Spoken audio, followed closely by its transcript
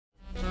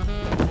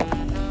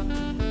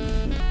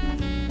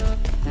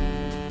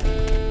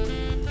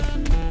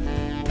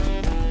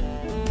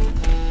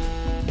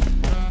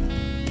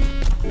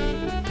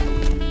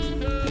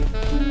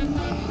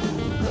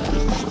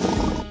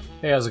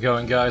Hey, how's it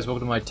going, guys?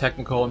 Welcome to my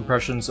technical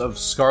impressions of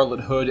Scarlet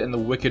Hood and the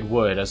Wicked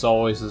Wood. As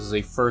always, this is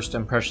a first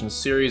impressions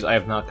series. I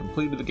have not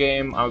completed the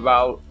game. I'm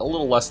about a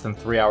little less than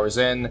 3 hours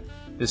in.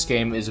 This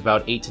game is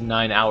about 8 to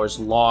 9 hours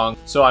long,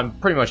 so I'm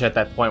pretty much at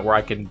that point where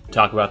I can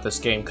talk about this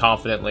game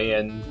confidently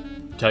and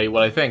tell you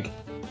what I think.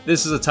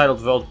 This is a title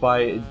developed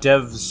by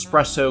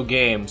Devspresso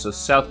Games, a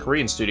South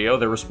Korean studio.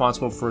 They're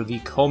responsible for the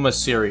Coma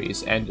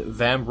series and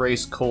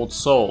Vambrace Cold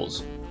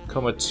Souls.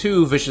 Coma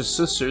 2 Vicious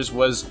Sisters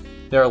was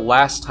their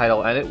last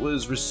title, and it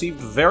was received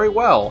very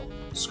well.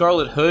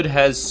 Scarlet Hood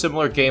has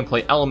similar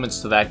gameplay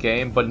elements to that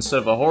game, but instead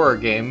of a horror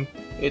game,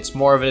 it's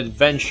more of an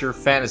adventure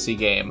fantasy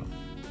game.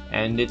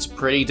 And it's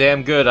pretty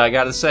damn good, I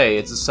gotta say.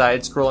 It's a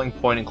side-scrolling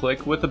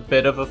point-and-click with a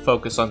bit of a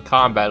focus on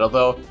combat,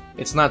 although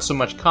it's not so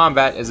much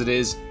combat as it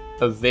is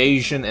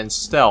evasion and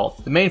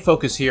stealth. The main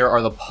focus here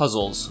are the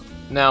puzzles.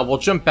 Now, we'll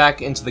jump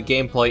back into the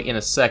gameplay in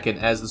a second,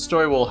 as the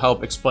story will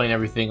help explain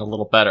everything a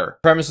little better.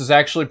 The premise is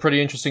actually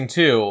pretty interesting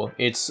too.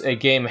 It's a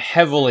game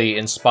heavily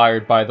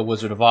inspired by The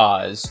Wizard of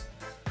Oz.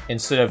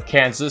 Instead of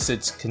Kansas,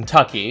 it's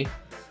Kentucky.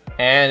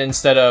 And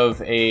instead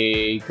of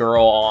a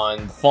girl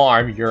on the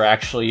farm, you're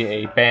actually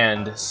a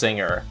band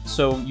singer.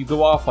 So you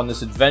go off on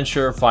this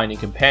adventure, finding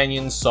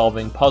companions,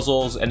 solving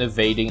puzzles, and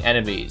evading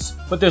enemies.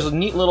 But there's a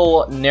neat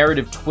little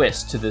narrative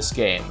twist to this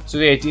game. So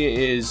the idea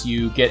is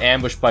you get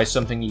ambushed by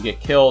something, you get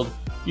killed,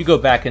 you go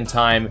back in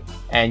time,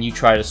 and you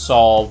try to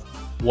solve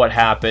what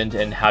happened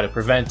and how to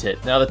prevent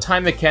it. Now, the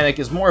time mechanic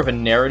is more of a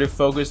narrative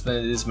focus than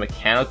it is a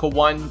mechanical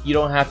one. You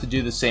don't have to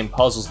do the same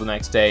puzzles the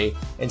next day.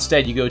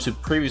 Instead, you go to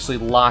previously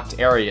locked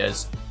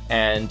areas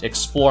and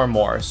explore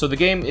more. So the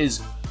game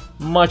is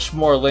much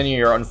more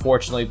linear,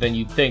 unfortunately, than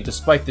you'd think,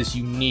 despite this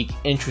unique,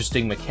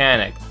 interesting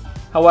mechanic.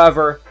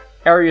 However,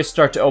 areas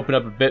start to open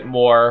up a bit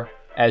more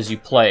as you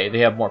play. They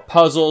have more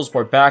puzzles,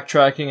 more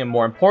backtracking, and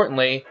more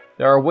importantly,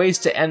 there are ways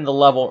to end the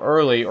level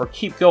early or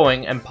keep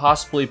going and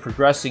possibly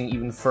progressing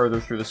even further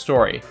through the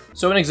story.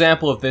 So an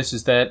example of this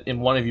is that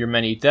in one of your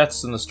many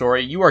deaths in the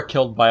story, you are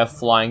killed by a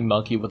flying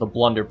monkey with a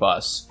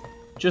blunderbuss.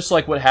 Just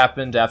like what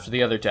happened after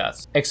the other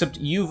deaths. Except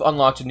you've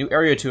unlocked a new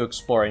area to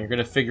explore and you're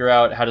going to figure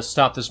out how to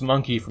stop this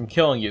monkey from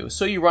killing you.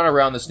 So you run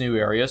around this new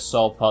area,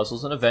 solve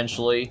puzzles, and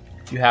eventually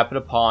you happen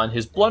upon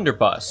his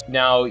blunderbuss.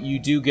 Now, you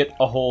do get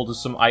a hold of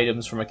some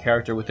items from a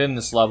character within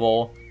this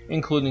level,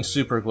 including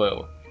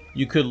superglue.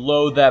 You could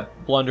load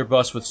that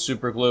blunderbuss with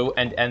superglue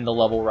and end the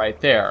level right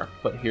there.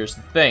 But here's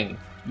the thing,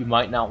 you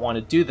might not want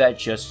to do that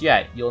just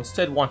yet. You'll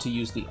instead want to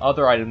use the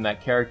other item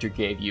that character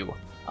gave you,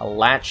 a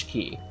latch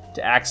key,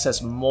 to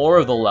access more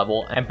of the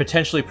level and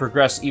potentially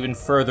progress even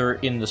further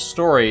in the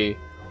story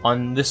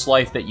on this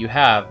life that you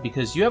have,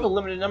 because you have a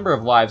limited number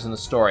of lives in the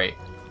story.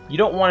 You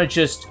don't want to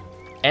just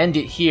end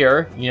it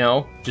here, you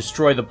know,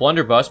 destroy the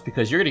blunderbuss,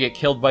 because you're going to get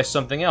killed by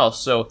something else.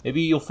 So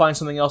maybe you'll find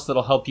something else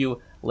that'll help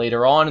you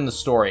later on in the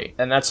story.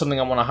 And that's something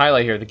I want to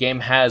highlight here. The game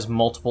has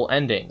multiple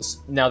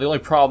endings. Now, the only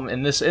problem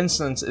in this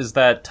instance is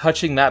that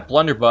touching that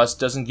blunderbuss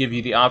doesn't give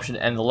you the option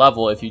to end the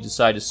level if you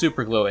decide to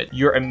superglue it.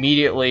 You're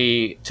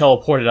immediately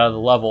teleported out of the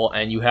level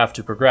and you have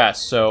to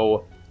progress.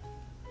 So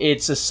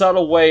it's a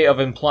subtle way of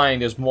implying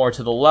there's more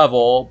to the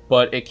level,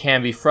 but it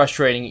can be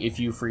frustrating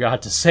if you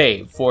forgot to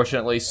save.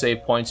 Fortunately,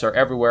 save points are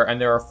everywhere and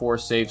there are 4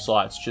 save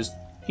slots. Just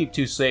keep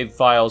 2 save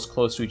files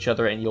close to each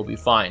other and you'll be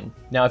fine.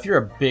 Now, if you're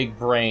a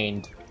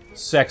big-brained,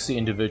 sexy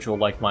individual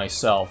like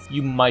myself,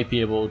 you might be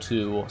able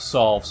to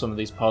solve some of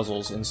these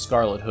puzzles in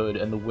Scarlet Hood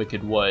and the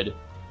Wicked Wood.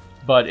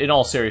 But in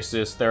all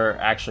seriousness, they're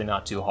actually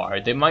not too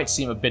hard. They might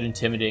seem a bit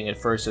intimidating at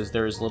first as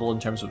there is little in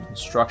terms of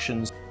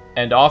instructions,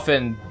 and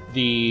often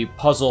the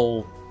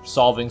puzzle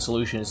solving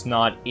solution is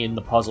not in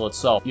the puzzle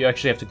itself. You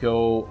actually have to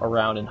go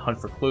around and hunt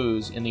for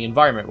clues in the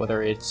environment,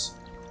 whether it's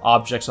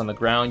objects on the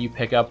ground you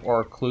pick up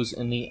or clues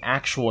in the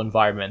actual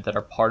environment that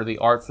are part of the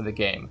art for the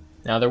game.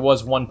 Now, there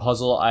was one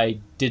puzzle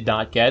I did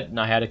not get, and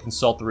I had to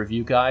consult the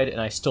review guide,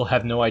 and I still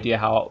have no idea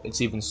how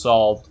it's even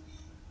solved.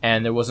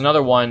 And there was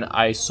another one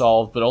I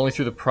solved, but only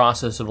through the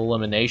process of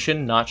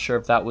elimination. Not sure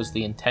if that was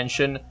the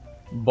intention,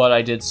 but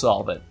I did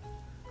solve it.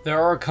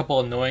 There are a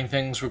couple annoying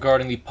things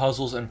regarding the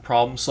puzzles and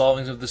problem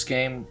solvings of this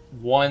game.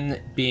 One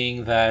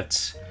being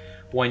that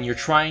when you're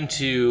trying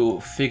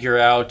to figure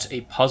out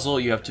a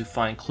puzzle, you have to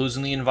find clues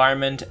in the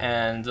environment,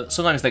 and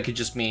sometimes that could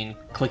just mean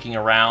clicking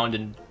around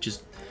and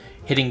just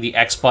hitting the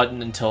X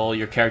button until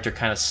your character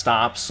kind of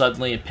stops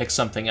suddenly and picks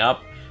something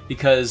up,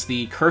 because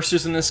the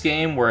cursors in this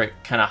game, where it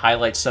kind of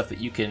highlights stuff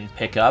that you can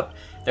pick up,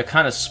 they're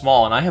kind of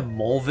small, and I have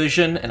mole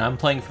vision, and I'm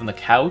playing from the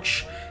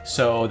couch,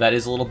 so that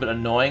is a little bit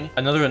annoying.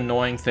 Another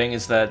annoying thing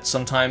is that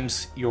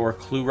sometimes your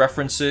clue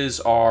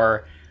references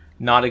are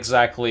not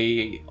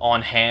exactly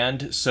on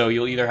hand, so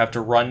you'll either have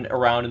to run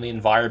around in the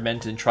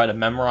environment and try to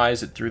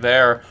memorize it through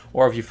there,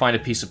 or if you find a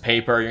piece of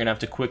paper, you're going to have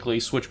to quickly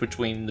switch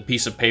between the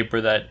piece of paper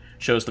that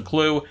shows the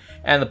clue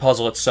and the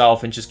puzzle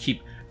itself, and just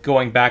keep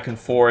going back and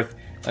forth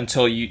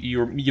until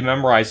you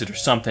memorize it or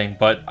something.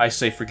 But I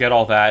say forget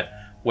all that,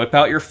 whip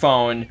out your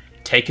phone,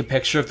 take a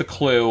picture of the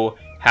clue,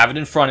 Have it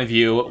in front of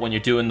you when you're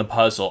doing the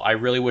puzzle. I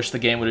really wish the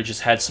game would have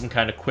just had some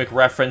kind of quick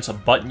reference, a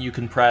button you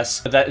can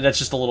press. That's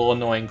just a little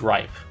annoying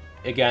gripe.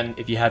 Again,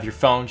 if you have your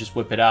phone, just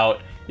whip it out.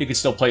 You can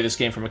still play this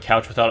game from a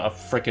couch without a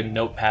frickin'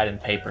 notepad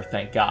and paper,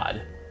 thank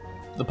God.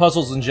 The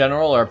puzzles in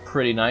general are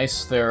pretty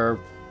nice. They're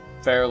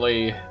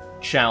fairly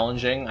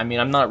challenging. I mean,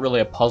 I'm not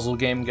really a puzzle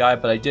game guy,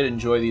 but I did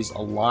enjoy these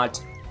a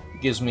lot.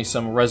 It gives me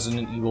some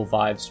Resident Evil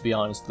vibes, to be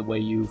honest, the way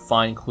you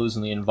find clues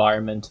in the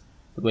environment,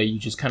 the way you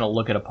just kind of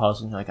look at a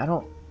puzzle and you're like,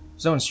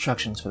 there's no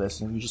instructions for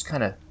this, and you just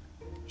kind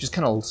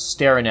of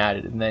staring at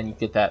it, and then you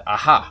get that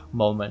aha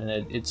moment,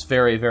 and it's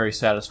very, very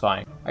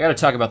satisfying. I gotta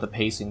talk about the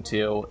pacing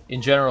too.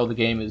 In general, the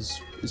game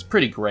is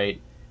pretty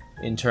great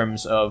in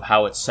terms of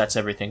how it sets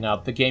everything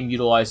up. The game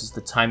utilizes the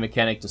time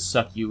mechanic to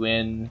suck you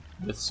in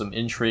with some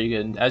intrigue,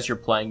 and as you're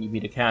playing, you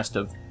meet a cast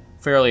of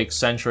fairly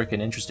eccentric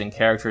and interesting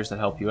characters that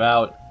help you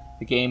out.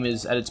 The game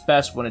is at its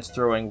best when it's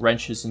throwing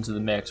wrenches into the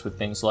mix with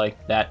things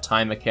like that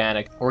time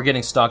mechanic, or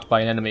getting stalked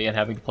by an enemy and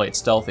having to play it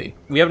stealthy.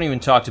 We haven't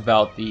even talked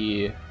about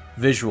the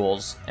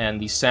visuals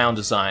and the sound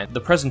design.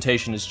 The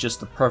presentation is just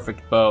the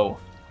perfect bow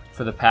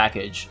for the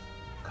package.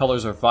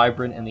 Colors are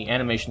vibrant and the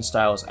animation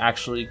style is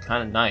actually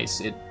kind of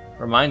nice. It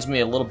reminds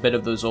me a little bit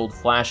of those old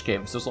Flash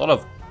games. There's a lot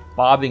of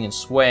bobbing and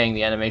swaying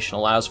the animation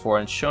allows for,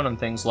 and it's shown in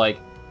things like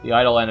the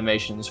idle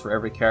animations for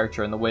every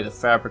character and the way the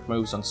fabric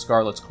moves on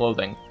Scarlet's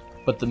clothing.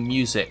 But the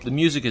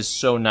music is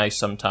so nice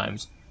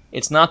sometimes.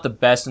 It's not the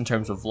best in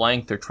terms of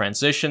length or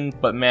transition,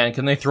 but man,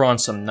 can they throw on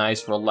some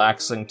nice,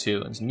 relaxing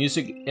tunes.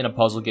 Music in a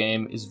puzzle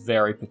game is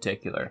very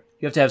particular.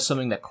 You have to have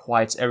something that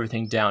quiets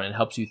everything down and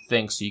helps you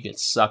think so you get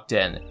sucked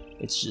in.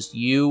 It's just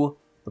you,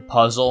 the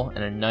puzzle,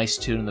 and a nice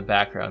tune in the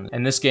background,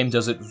 and this game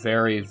does it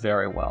very,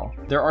 very well.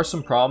 There are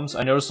some problems.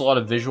 I noticed a lot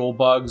of visual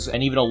bugs,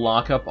 and even a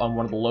lockup on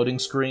one of the loading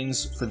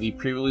screens, for the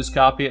pre-release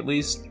copy at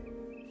least.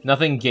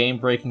 Nothing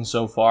game-breaking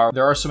so far.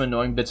 There are some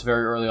annoying bits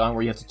very early on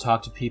where you have to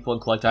talk to people and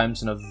collect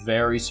items in a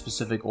very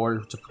specific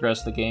order to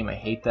progress the game. I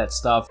hate that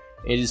stuff.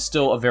 It is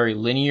still a very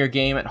linear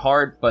game at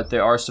heart, but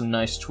there are some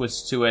nice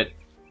twists to it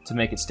to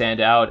make it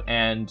stand out,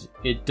 and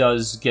it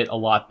does get a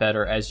lot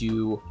better as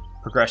you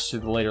progress through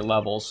the later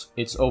levels.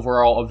 It's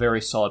overall a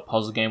very solid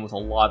puzzle game with a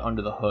lot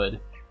under the hood.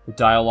 The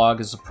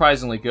dialogue is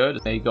surprisingly good.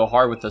 They go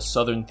hard with the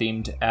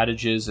southern-themed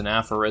adages and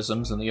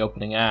aphorisms in the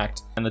opening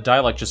act, and the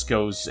dialogue just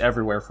goes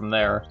everywhere from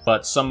there.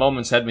 But some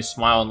moments had me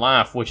smile and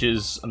laugh, which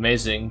is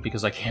amazing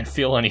because I can't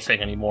feel anything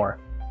anymore.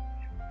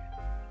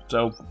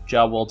 So,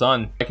 job well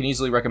done. I can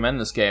easily recommend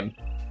this game.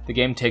 The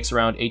game takes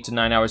around 8 to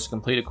 9 hours to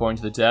complete according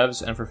to the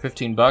devs, and for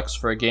 15 bucks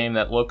for a game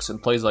that looks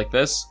and plays like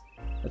this,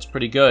 that's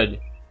pretty good.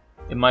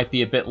 It might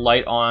be a bit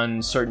light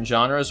on certain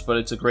genres, but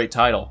it's a great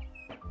title.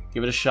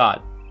 Give it a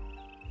shot.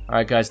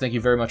 Alright guys, thank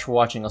you very much for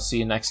watching. I'll see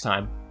you next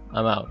time.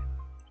 I'm out.